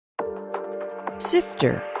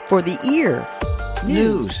Sifter for the ear.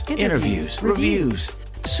 News, interviews, reviews,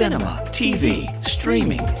 cinema, TV,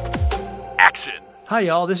 streaming. Action. Hi,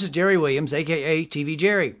 y'all. This is Jerry Williams, a.k.a. TV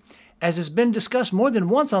Jerry. As has been discussed more than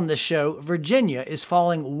once on this show, Virginia is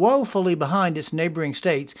falling woefully behind its neighboring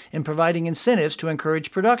states in providing incentives to encourage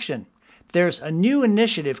production. There's a new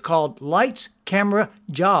initiative called Lights, Camera,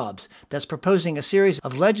 Jobs that's proposing a series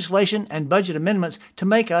of legislation and budget amendments to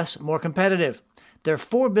make us more competitive. There are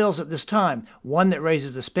 4 bills at this time, one that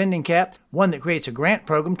raises the spending cap, one that creates a grant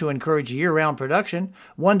program to encourage year-round production,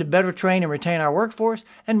 one to better train and retain our workforce,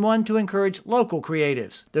 and one to encourage local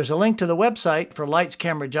creatives. There's a link to the website for Lights,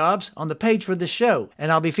 Camera, Jobs on the page for this show,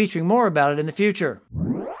 and I'll be featuring more about it in the future.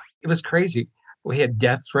 It was crazy. We had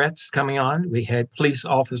death threats coming on. We had police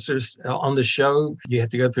officers on the show. You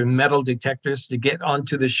had to go through metal detectors to get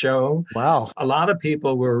onto the show. Wow. A lot of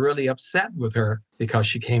people were really upset with her because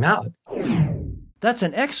she came out. That's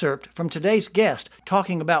an excerpt from today's guest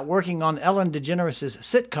talking about working on Ellen DeGeneres'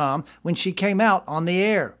 sitcom when she came out on the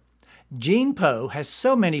air. Gene Poe has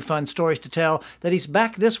so many fun stories to tell that he's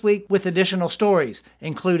back this week with additional stories,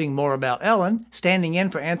 including more about Ellen, standing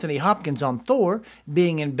in for Anthony Hopkins on Thor,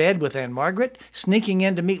 being in bed with Anne Margaret, sneaking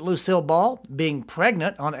in to meet Lucille Ball, being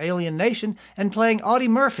pregnant on Alien Nation, and playing Audie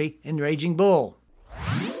Murphy in Raging Bull.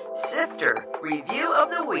 Sifter Review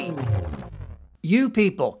of the Week. You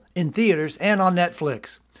People, in theaters and on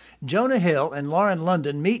Netflix. Jonah Hill and Lauren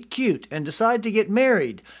London meet cute and decide to get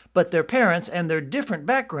married, but their parents and their different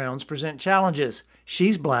backgrounds present challenges.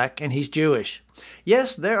 She's black and he's Jewish.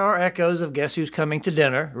 Yes, there are echoes of Guess Who's Coming to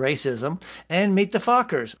Dinner, racism, and Meet the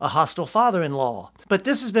Fockers, a hostile father-in-law. But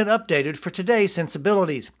this has been updated for today's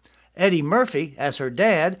sensibilities. Eddie Murphy as her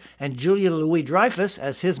dad and Julia Louis-Dreyfus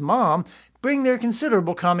as his mom bring their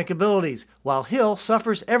considerable comic abilities, while Hill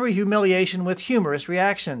suffers every humiliation with humorous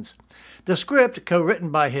reactions. The script, co-written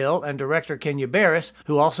by Hill and director Kenya Barris,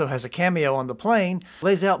 who also has a cameo on the plane,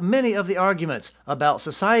 lays out many of the arguments about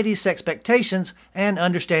society's expectations and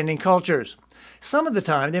understanding cultures. Some of the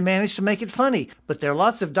time they manage to make it funny, but there are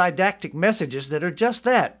lots of didactic messages that are just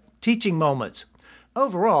that, teaching moments.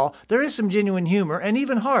 Overall, there is some genuine humor and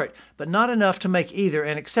even heart, but not enough to make either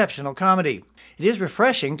an exceptional comedy. It is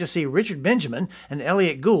refreshing to see Richard Benjamin and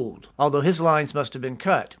Elliot Gould, although his lines must have been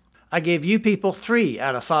cut. I gave You People 3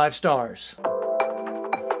 out of 5 stars.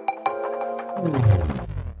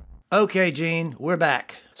 Okay, Gene, we're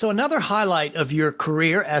back. So another highlight of your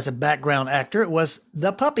career as a background actor was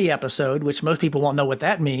the puppy episode, which most people won't know what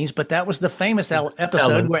that means, but that was the famous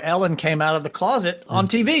episode where Ellen came out of the closet on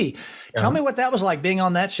TV. Yeah. Tell me what that was like being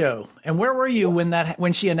on that show. And where were you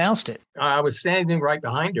when she announced it? I was standing right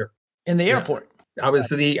behind her. In the airport? I was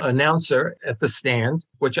the announcer at the stand,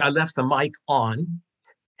 which I left the mic on,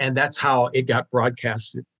 and that's how it got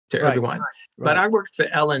broadcasted to everyone. Right. But I worked for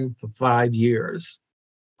Ellen for 5 years.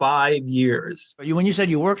 5 years. When you said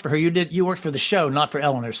you worked for her, you worked for the show, not for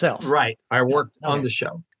Ellen herself. Right. I worked on the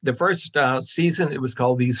show. The first season, it was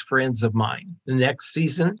called These Friends of Mine. The next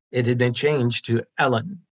season, it had been changed to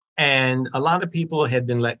Ellen. And a lot of people had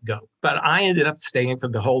been let go. But I ended up staying for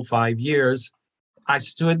the whole 5 years. I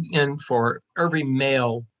stood in for every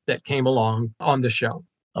male that came along on the show.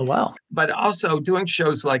 Oh, wow. But also doing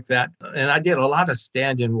shows like that, and I did a lot of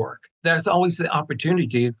stand-in work. There's always the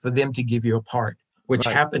opportunity for them to give you a part, which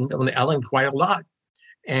happened on Ellen quite a lot.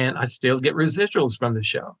 And I still get residuals from the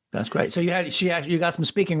show. That's great. So you got some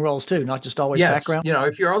speaking roles too, not just always background? You know,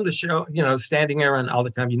 if you're on the show, standing around all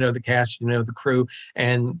the time, you know the cast, you know the crew,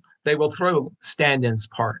 and they will throw stand-ins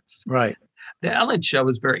parts. Right. The Ellen show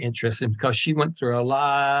was very interesting because she went through a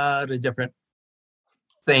lot of different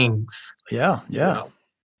things. Yeah.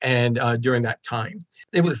 And during that time,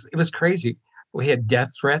 it was crazy. We had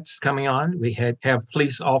death threats coming on. We have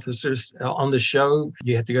police officers on the show.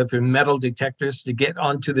 You had to go through metal detectors to get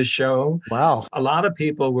onto the show. Wow. A lot of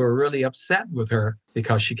people were really upset with her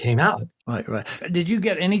because she came out. Right. Did you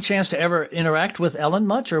get any chance to ever interact with Ellen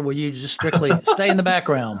much, or will you just strictly stay in the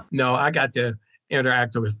background? No, I got to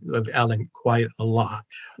interact with Ellen quite a lot.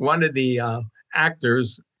 One of the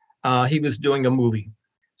actors, he was doing a movie.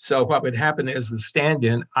 So what would happen is the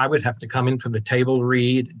stand-in, I would have to come in for the table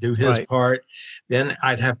read, do his part. Then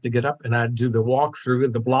I'd have to get up and I'd do the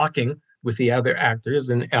walkthrough, the blocking with the other actors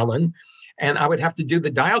and Ellen. And I would have to do the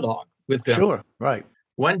dialogue with them. Sure, right.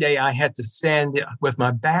 One day I had to stand with my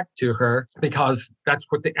back to her because that's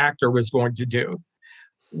what the actor was going to do.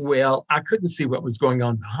 Well, I couldn't see what was going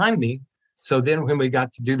on behind me. So then when we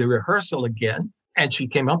got to do the rehearsal again, and she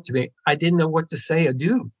came up to me, I didn't know what to say or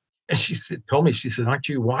do. And she told me, aren't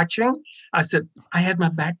you watching? I said, I had my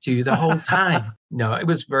back to you the whole time. No, it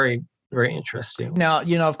was very very interesting. Now,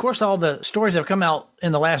 of course, all the stories have come out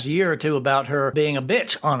in the last year or two about her being a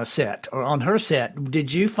bitch on a set or on her set.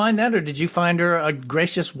 Did you find that, or did you find her a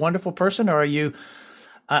gracious, wonderful person, or are you?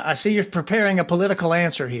 I see you're preparing a political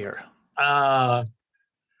answer here. Let's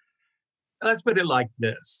put it like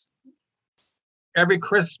this. Every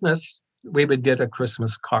Christmas, we would get a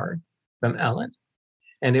Christmas card from Ellen,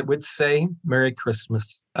 and it would say, Merry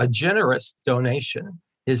Christmas. A generous donation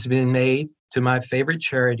has been made to my favorite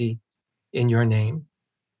charity in your name.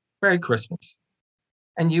 Merry Christmas.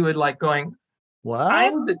 And you would like going, what?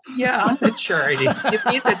 I'm the charity. Give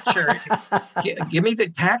me the charity. Give me the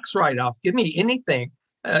tax write-off. Give me anything.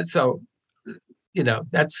 So,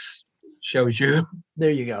 that's shows you.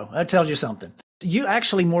 There you go. That tells you something. You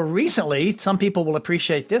actually, more recently, some people will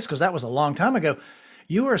appreciate this because that was a long time ago.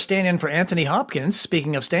 You were a stand-in for Anthony Hopkins,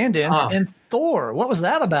 speaking of stand-ins, in Thor. What was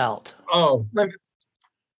that about? Oh.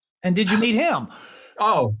 And did you meet him?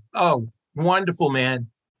 Oh, wonderful man.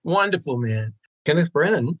 Wonderful man. Kenneth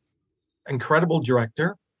Branagh, incredible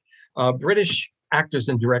director. British actors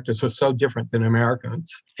and directors are so different than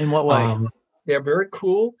Americans. In what way? They're very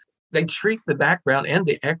cool. They treat the background and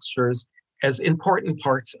the extras as important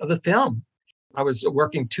parts of the film. I was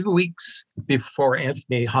working 2 weeks before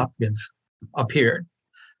Anthony Hopkins appeared.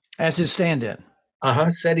 As his stand-in?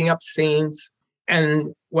 Setting up scenes.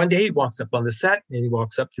 And one day he walks up on the set and he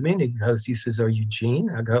walks up to me and he says, "Are you Gene?"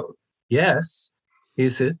 I go, "Yes." He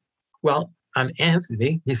says, "Well, I'm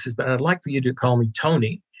Anthony." He says, "But I'd like for you to call me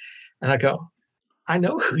Tony." And I go, "I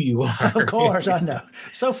know who you are." Of course, I know.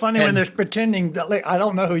 So funny when they're pretending that, like, I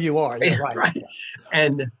don't know who you are. You're right. Right.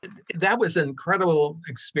 And that was an incredible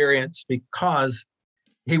experience because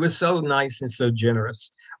he was so nice and so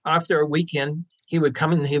generous. After a weekend, he would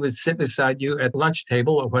come and he would sit beside you at lunch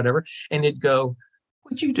table or whatever, and he'd go,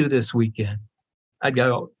 "What'd you do this weekend?" I'd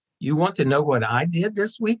go, "You want to know what I did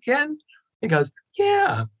this weekend?" He goes,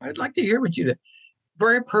 "Yeah, I'd like to hear what you did."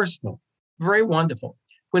 Very personal, very wonderful.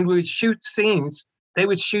 When we would shoot scenes, they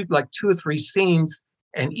would shoot like 2 or 3 scenes,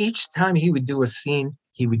 and each time he would do a scene,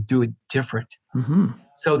 he would do it different. Mm-hmm.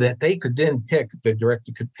 So that they could then the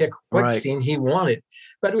director could pick what scene he wanted.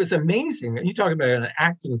 But it was amazing. You talk about an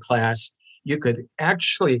acting class, you could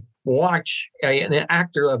actually watch an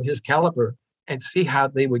actor of his caliber and see how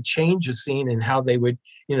they would change a scene and how they would,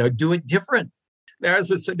 do it different. There's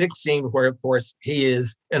this big scene where, of course, he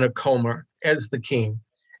is in a coma as the king.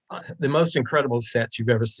 The most incredible set you've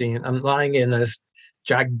ever seen. I'm lying in this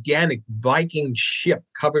gigantic Viking ship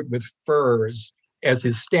covered with furs as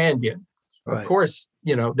his stand-in. Of course,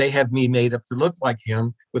 they have me made up to look like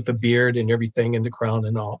him with the beard and everything and the crown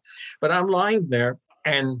and all. But I'm lying there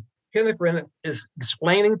and Kenneth Branagh is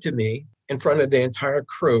explaining to me in front of the entire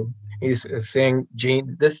crew. He's saying,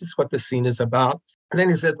 "Gene, this is what the scene is about." And then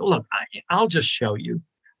he said, "Look, I'll just show you."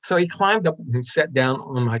 So he climbed up and sat down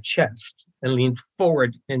on my chest and leaned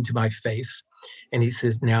forward into my face. And he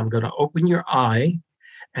says, "Now I'm going to open your eye.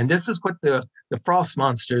 And this is what the frost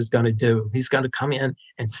monster is going to do. He's going to come in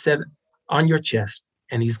and sit on your chest.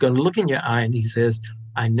 And he's going to look in your eye. And he says,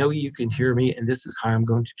 'I know you can hear me. And this is how I'm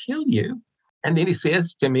going to kill you.'" And then he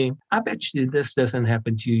says to me, "I bet you this doesn't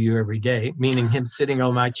happen to you every day," meaning him sitting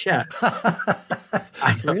on my chest.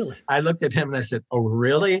 Really? I looked at him and I said, "Oh,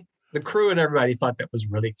 really?" The crew and everybody thought that was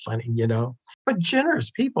really funny, But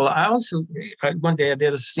generous people. One day I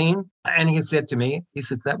did a scene and he said to me, he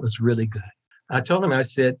said, "That was really good." I told him, I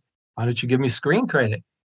said, "Why don't you give me screen credit?"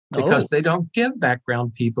 Because they don't give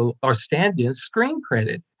background people or stand-ins screen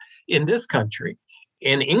credit in this country.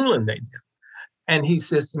 In England, they do. And he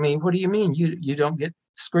says to me, "What do you mean? You don't get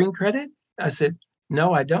screen credit?" I said,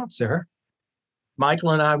 "No, I don't, sir." Michael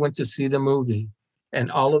and I went to see the movie,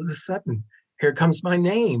 and all of a sudden, here comes my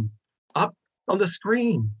name up on the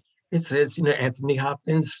screen. It says, Anthony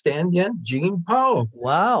Hopkins stand-in, Gene Poe.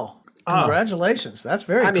 Wow. Congratulations. That's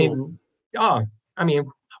very cool.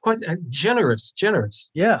 What generous.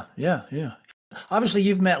 Yeah. Obviously,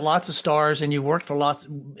 you've met lots of stars and you've worked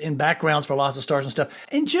in backgrounds for lots of stars and stuff.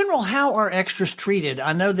 In general, how are extras treated?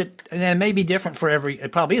 I know that, and it may be different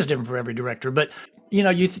it probably is different for every director, but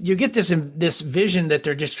you get this vision that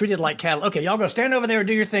they're just treated like cattle. Okay, y'all go stand over there,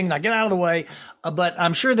 do your thing, now get out of the way. But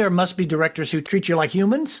I'm sure there must be directors who treat you like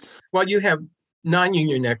humans. Well, you have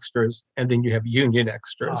non-union extras and then you have union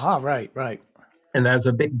extras. Right. And there's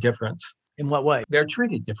a big difference. In what way? They're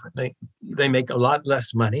treated differently. They make a lot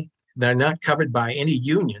less money. They're not covered by any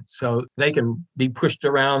union, so they can be pushed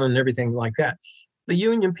around and everything like that. The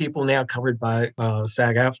union people now covered by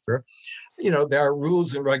SAG-AFTRA, there are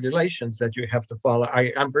rules and regulations that you have to follow.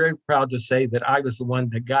 I'm very proud to say that I was the one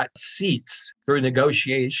that got seats through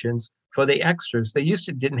negotiations for the extras. They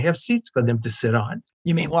didn't have seats for them to sit on.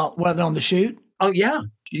 You mean while they're on the shoot? Oh, yeah.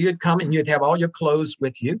 You'd come and you'd have all your clothes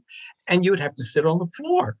with you, and you'd have to sit on the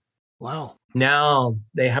floor. Wow. Now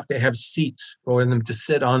they have to have seats for them to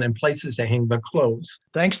sit on and places to hang their clothes.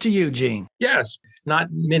 Thanks to you, Gene. Yes. Not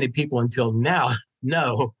many people until now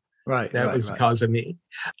know that was because of me.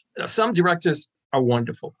 Some directors are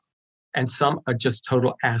wonderful, and some are just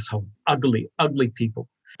total asshole, ugly people.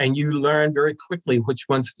 And you learn very quickly which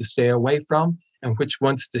ones to stay away from and which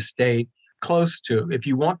ones to stay close to. If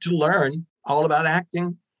you want to learn all about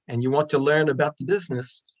acting and you want to learn about the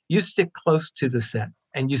business, you stick close to the set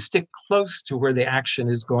and you stick close to where the action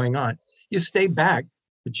is going on. You stay back,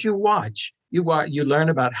 but you watch. You learn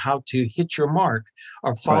about how to hit your mark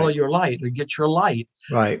or follow your light or get your light.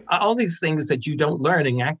 Right. All these things that you don't learn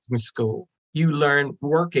in acting school, you learn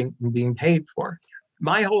working and being paid for.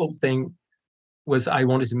 My whole thing was I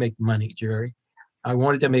wanted to make money, Jerry. I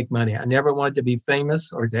wanted to make money. I never wanted to be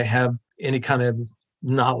famous or to have any kind of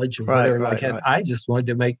knowledge or whatever I had. I just wanted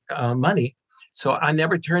to make money. So I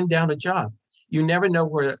never turned down a job. You never know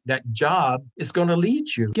where that job is going to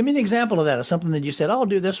lead you. Give me an example of that, of something that you said, I'll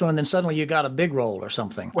do this one, and then suddenly you got a big role or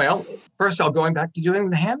something. Well, first I'll going back to doing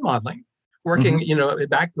the hand modeling, working,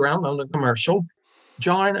 background on the commercial.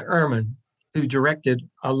 John Erman, who directed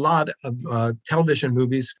a lot of television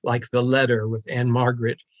movies like The Letter with Anne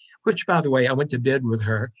Margaret, which, by the way, I went to bed with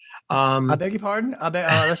her. I beg your pardon?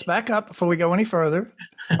 Let's back up before we go any further,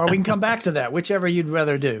 or we can come back to that, whichever you'd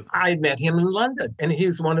rather do. I met him in London, and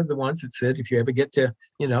he's one of the ones that said, if you ever get to,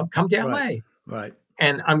 come to LA. Right.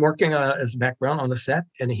 And I'm working as a background on the set,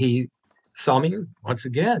 and he saw me once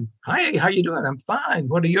again. Hi, how you doing? I'm fine.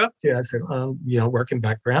 What are you up to? I said, working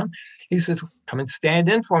background. He said, come and stand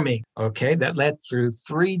in for me. Okay, that led through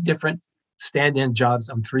 3 different stand-in jobs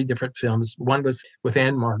on 3 different films. One was with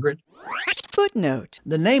Anne Margaret. Footnote.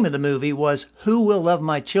 The name of the movie was Who Will Love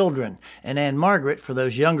My Children? And Anne Margaret, for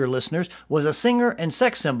those younger listeners, was a singer and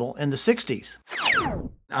sex symbol in the 60s.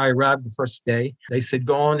 I arrived the first day. They said,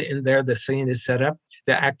 go on in there. The scene is set up.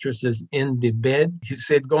 The actress is in the bed. He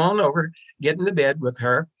said, go on over, get in the bed with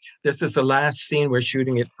her. This is the last scene. We're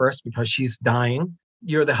shooting it first because she's dying.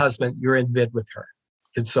 You're the husband. You're in bed with her,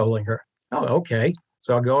 consoling her. Oh, okay.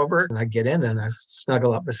 So I'll go over and I get in and I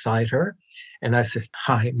snuggle up beside her. And I said,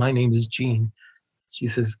 hi, my name is Jean. She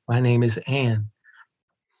says, my name is Anne.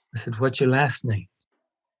 I said, what's your last name?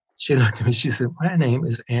 She looked at me. She said, my name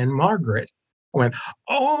is Anne Margaret. I went,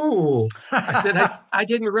 oh. I said, I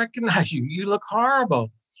didn't recognize you. You look horrible.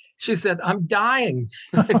 She said, I'm dying.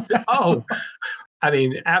 I said, oh.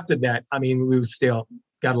 After that, we still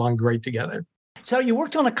got along great together. So you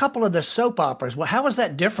worked on a couple of the soap operas. Well, how was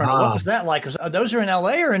that different? What was that like? Those are in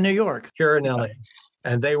L.A. or in New York? Here in L.A.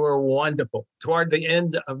 And they were wonderful. Toward the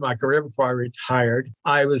end of my career before I retired,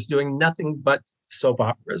 I was doing nothing but soap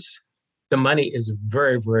operas. The money is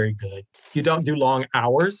very, very good. You don't do long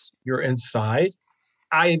hours. You're inside.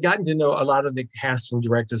 I had gotten to know a lot of the casting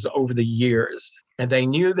directors over the years, and they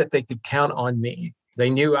knew that they could count on me. They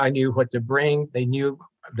knew I knew what to bring. They knew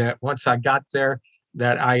that once I got there,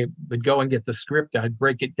 that I would go and get the script. I'd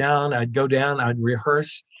break it down. I'd go down. I'd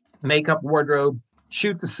rehearse, makeup, wardrobe,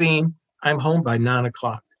 shoot the scene. I'm home by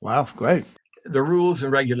 9:00. Wow, great. The rules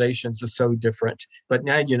and regulations are so different. But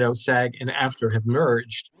now, SAG and AFTRA have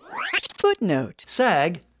merged. Footnote.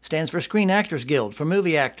 SAG stands for Screen Actors Guild for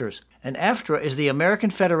movie actors, and AFTRA is the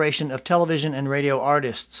American Federation of Television and Radio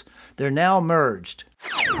Artists. They're now merged.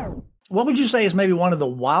 What would you say is maybe one of the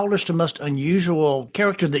wildest or most unusual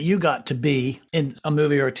character that you got to be in a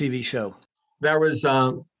movie or a TV show? There was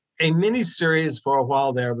a mini-series for a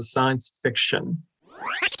while there was science fiction.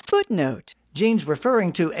 Footnote. Gene's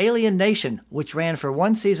referring to Alien Nation, which ran for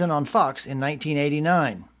 1 season on Fox in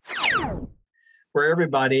 1989. Where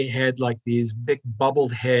everybody had like these big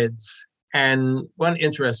bubbled heads. And one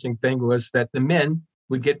interesting thing was that the men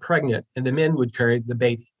would get pregnant and the men would carry the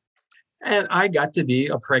baby. And I got to be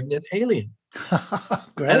a pregnant alien.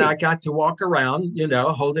 Great. And I got to walk around,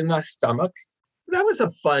 holding my stomach. That was a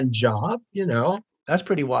fun job, That's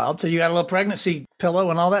pretty wild. So you got a little pregnancy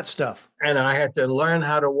pillow and all that stuff. And I had to learn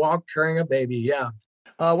how to walk carrying a baby, yeah.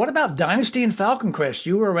 What about Dynasty and Falcon Crest?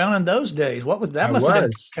 You were around in those days. What was that? Must have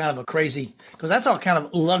been kind of a crazy, because that's all kind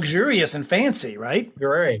of luxurious and fancy, right?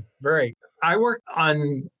 Very, very. I worked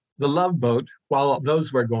on the Love Boat while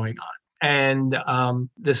those were going on. And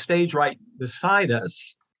the stage right beside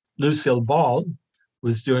us, Lucille Ball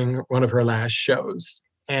was doing one of her last shows.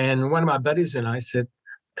 And one of my buddies and I said,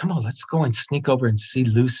 come on, let's go and sneak over and see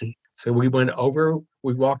Lucy. So we went over,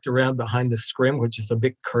 we walked around behind the scrim, which is a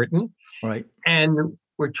big curtain. Right. And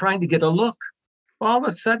we're trying to get a look. Well, all of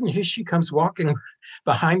a sudden, here she comes walking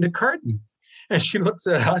behind the curtain. And she looks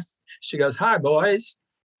at us. She goes, "Hi, boys."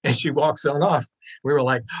 And she walks on off. We were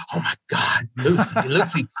like, "Oh, my God, Lucy."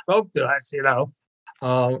 Lucy spoke to us, you know.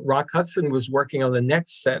 Rock Hudson was working on the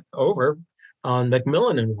next set over on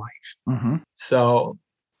Macmillan and Wife. Mm-hmm. So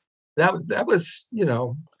that was, you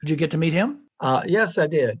know. Did you get to meet him? Yes, I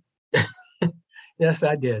did. Yes,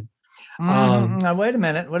 I did. Now, wait a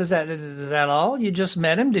minute. What is that? Is that all? You just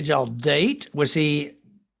met him? Did y'all date? Was he?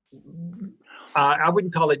 I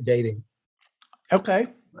wouldn't call it dating. Okay.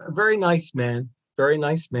 A very nice man. Very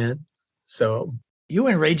nice man. So You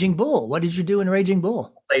were in Raging Bull. What did you do in Raging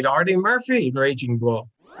Bull? played Artie Murphy in Raging Bull.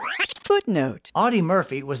 Footnote. Audie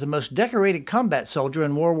Murphy was the most decorated combat soldier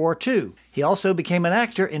in World War II. He also became an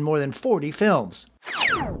actor in more than 40 films.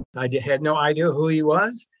 Had no idea who he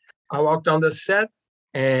was. I walked on the set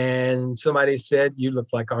and somebody said, "You look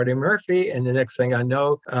like Artie Murphy." And the next thing I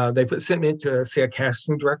know, they sent me to see a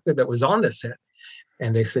casting director that was on the set.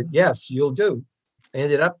 And they said, "Yes, you'll do." I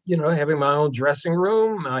ended up, you know, having my own dressing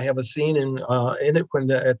room. I have a scene in it when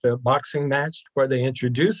at the boxing match where they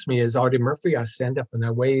introduced me as Artie Murphy. I stand up and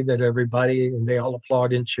I wave at everybody and they all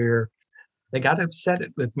applaud and cheer. They got upset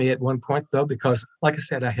with me at one point, though, because, like I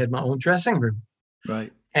said, I had my own dressing room.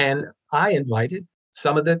 Right. And I invited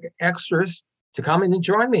some of the extras to come in and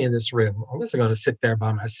join me in this room. I wasn't going to sit there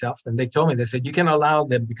by myself. And they told me, they said, "You can allow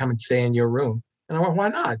them to come and stay in your room." And I went, "Why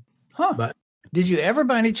not?" Huh. But did you ever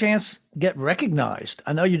by any chance get recognized?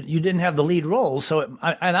 I know you didn't have the lead role. So,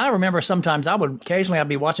 I remember sometimes occasionally I'd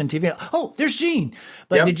be watching TV. "Oh, there's Gene."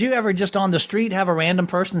 But Yep. Did you ever just on the street have a random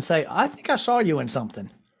person say, "I think I saw you in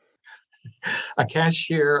something"? a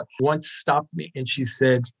cashier once stopped me and she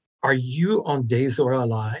said, "Are you on Days of Our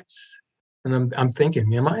Lives?" And I'm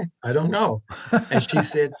thinking, am I? I don't know. And she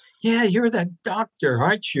said, "Yeah, you're that doctor,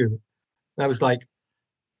 aren't you?" And I was like,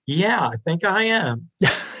 "Yeah, I think I am."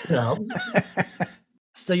 No,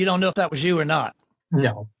 So you don't know if that was you or not.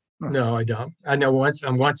 no, I don't. I know once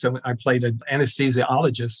I played an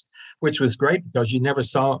anesthesiologist, which was great because you never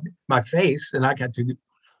saw my face and I got to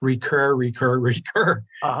recur.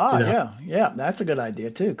 Aha, You know. yeah. That's a good idea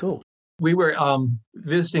too. Cool. We were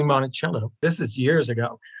visiting Monticello. This is years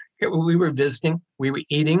ago. We were visiting, we were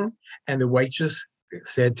eating, and the waitress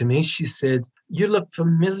said to me, she said, "You look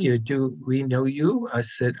familiar. Do we know you?" I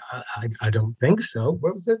said, I don't think so.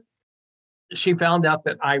 What was it? She found out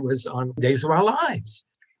that I was on Days of Our Lives.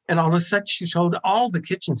 And all of a sudden, she told all the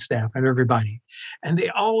kitchen staff and everybody. And they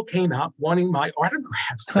all came out wanting my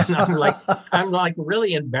autographs. And I'm like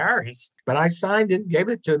really embarrassed. But I signed it, gave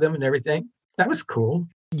it to them and everything. That was cool.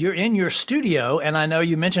 You're in your studio, and I know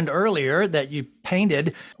you mentioned earlier that you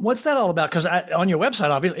painted. What's that all about? Because on your website,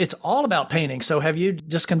 obviously, it's all about painting. So have you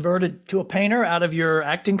just converted to a painter out of your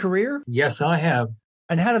acting career? Yes, I have.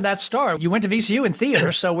 And how did that start? You went to VCU in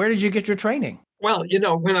theater, so where did you get your training? Well, you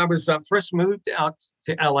know, when I was first moved out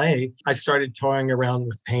to LA, I started toying around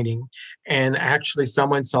with painting. And actually,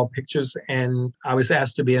 someone saw pictures and I was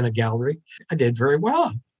asked to be in a gallery. I did very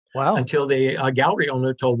well. Wow. Until the gallery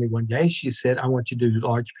owner told me one day, she said, "I want you to do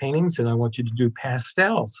large paintings and I want you to do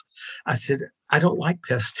pastels." I said, "I don't like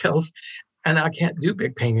pastels and I can't do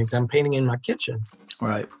big paintings. I'm painting in my kitchen."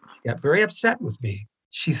 Right. She got very upset with me.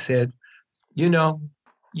 She said, "You know,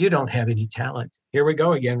 you don't have any talent." Here we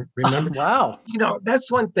go again. Remember? Wow. You know,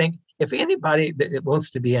 that's one thing. If anybody that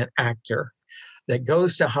wants to be an actor that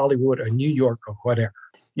goes to Hollywood or New York or whatever,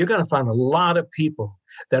 you're going to find a lot of people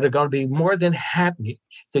that are going to be more than happy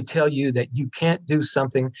to tell you that you can't do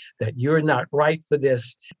something, that you're not right for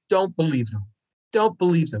this. Don't believe them. Don't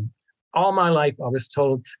believe them. All my life, I was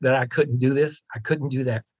told that I couldn't do this, I couldn't do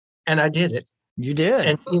that. And I did it. You did.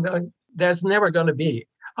 And, you know, there's never going to be,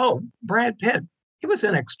 "Oh, Brad Pitt, he was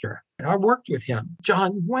an extra. I worked with him."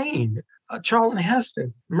 John Wayne, Charlton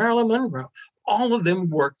Heston, Marilyn Monroe, all of them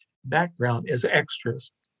worked background as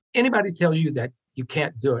extras. Anybody tells you that you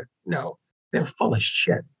can't do it, no, they're full of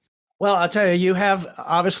shit. Well, I'll tell you, you have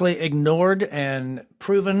obviously ignored and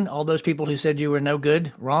proven all those people who said you were no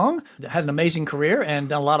good wrong. Had an amazing career and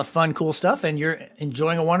done a lot of fun, cool stuff. And you're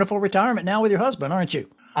enjoying a wonderful retirement now with your husband, aren't you?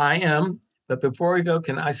 I am. But before we go,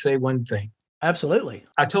 can I say one thing? Absolutely.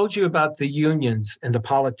 I told you about the unions and the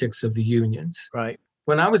politics of the unions. Right.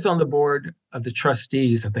 When I was on the board of the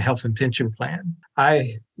trustees of the Health and Pension Plan,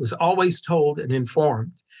 I was always told and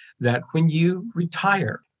informed that when you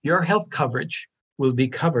retire, your health coverage will be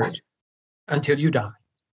covered until you die.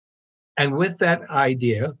 And with that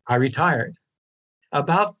idea, I retired.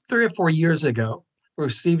 About 3 or 4 years ago, I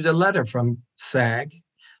received a letter from SAG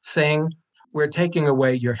saying, "We're taking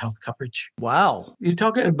away your health coverage." Wow. You're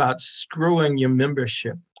talking about screwing your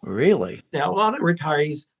membership. Really? Now, a lot of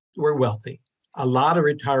retirees were wealthy. A lot of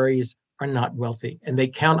retirees are not wealthy, and they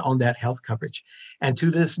count on that health coverage. And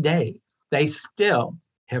to this day, they still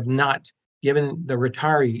have not given the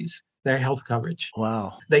retirees their health coverage.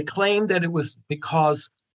 Wow. They claim that it was because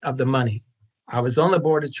of the money. I was on the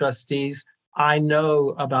board of trustees. I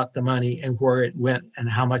know about the money and where it went and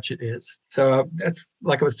how much it is. So that's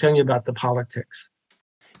like I was telling you about the politics.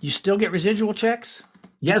 You still get residual checks?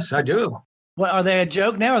 Yes, I do. What, are they a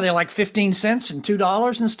joke now? Are they like 15 cents and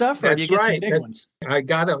 $2 and stuff? Or do you get some big ones? I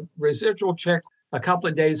got a residual check a couple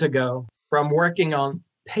of days ago from working on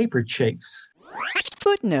Paper Chase.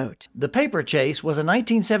 Footnote. The Paper Chase was a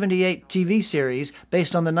 1978 TV series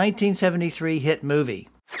based on the 1973 hit movie.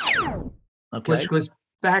 Okay. Which was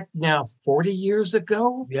back now 40 years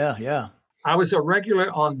ago. Yeah. I was a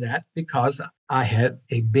regular on that because I had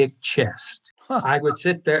a big chest. Huh. I would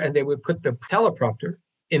sit there and they would put the teleprompter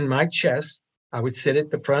in my chest. I would sit at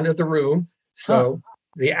the front of the room so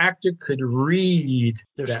the actor could read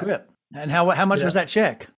their script. And how much was that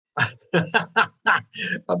check?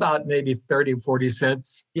 About maybe 30, 40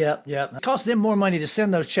 cents. Yeah. It costs them more money to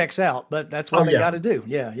send those checks out, but that's what they got to do.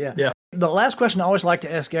 Yeah. The last question I always like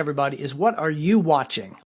to ask everybody is, what are you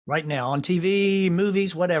watching right now on TV,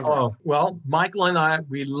 movies, whatever? Oh, well, Michael and I,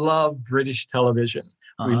 we love British television.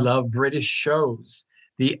 We love British shows,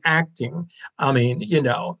 the acting. I mean,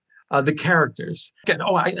 the characters. And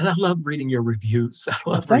I love reading your reviews.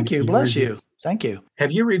 Thank you. Bless you. Thank you.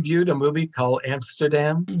 Have you reviewed a movie called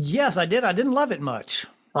Amsterdam? Yes, I did. I didn't love it much.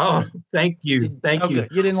 Oh, thank you. Thank you. Good.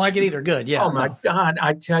 You didn't like it either. Good. Yeah. Oh, my God.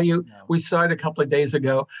 I tell you, we saw it a couple of days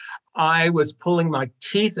ago. I was pulling my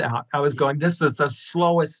teeth out. I was going, this is the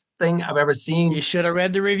slowest thing I've ever seen. You should have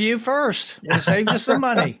read the review first. It saved you some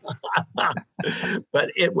money.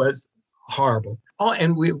 But it was horrible. Oh,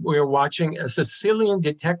 and we were watching a Sicilian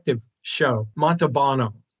detective show,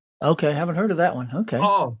 Montalbano. Okay, haven't heard of that one. Okay.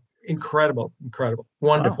 Oh, incredible.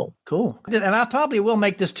 Wonderful. Oh, cool. And I probably will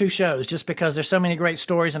make this 2 shows just because there's so many great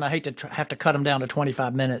stories and I hate to have to cut them down to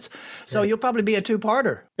 25 minutes. So you'll probably be a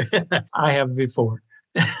 2-parter. I have before.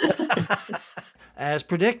 As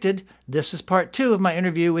predicted, this is part 2 of my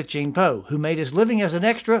interview with Gene Poe, who made his living as an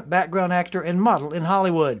extra, background actor, and model in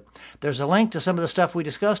Hollywood. There's a link to some of the stuff we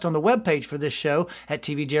discussed on the webpage for this show at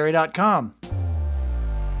tvjerry.com.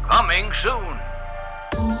 Coming soon.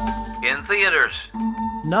 In theaters.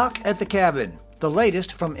 Knock at the Cabin, the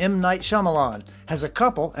latest from M. Night Shyamalan, has a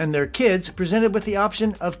couple and their kids presented with the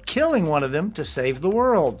option of killing one of them to save the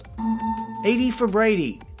world. 80 for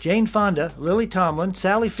Brady. Jane Fonda, Lily Tomlin,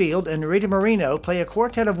 Sally Field, and Rita Moreno play a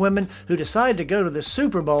quartet of women who decide to go to the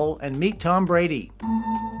Super Bowl and meet Tom Brady.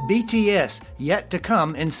 BTS, yet to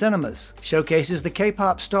come in cinemas, showcases the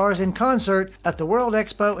K-pop stars in concert at the World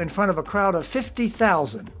Expo in front of a crowd of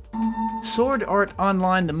 50,000. Sword Art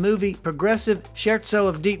Online, the movie Progressive Scherzo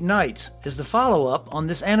of Deep Nights, is the follow-up on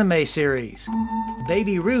this anime series.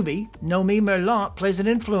 Baby Ruby, Nomi Merlant, plays an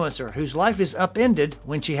influencer whose life is upended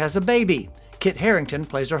when she has a baby. Kit Harington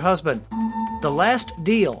plays her husband. The Last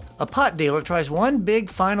Deal. A pot dealer tries one big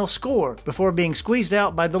final score before being squeezed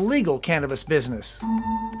out by the legal cannabis business.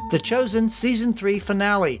 The Chosen Season 3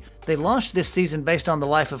 finale. They launched this season based on the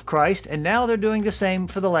life of Christ, and now they're doing the same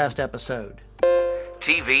for the last episode.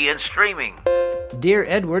 TV and streaming. Dear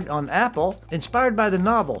Edward on Apple, inspired by the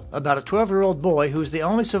novel about a 12-year-old boy who is the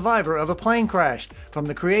only survivor of a plane crash, from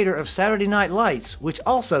the creator of Saturday Night Lights, which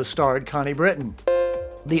also starred Connie Britton.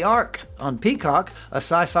 The Ark on Peacock, a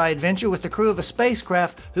sci-fi adventure with the crew of a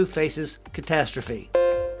spacecraft who faces catastrophe.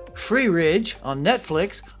 Free Ridge on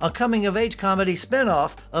Netflix, a coming-of-age comedy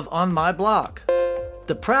spin-off of On My Block.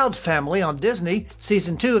 The Proud Family on Disney,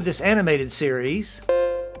 Season 2 of this animated series.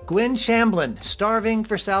 Gwen Shamblin, Starving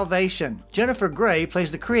for Salvation. Jennifer Grey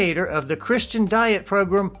plays the creator of the Christian diet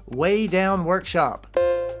program Way Down Workshop.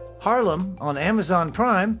 Harlem on Amazon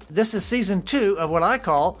Prime. This is Season 2 of what I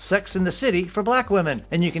call Sex in the City for Black women.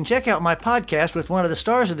 And you can check out my podcast with one of the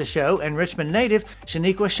stars of the show and Richmond native,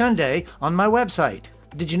 Shaniqua Shunday, on my website.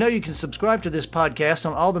 Did you know you can subscribe to this podcast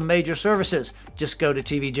on all the major services? Just go to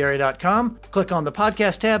tvjerry.com, click on the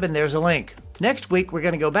podcast tab, and there's a link. Next week, we're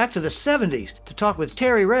going to go back to the 70s to talk with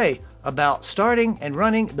Terry Ray about starting and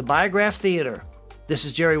running the Biograph Theater. This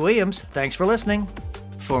is Jerry Williams. Thanks for listening.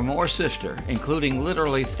 For more Sister, including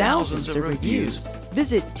literally thousands of reviews,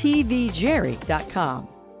 visit tvjerry.com.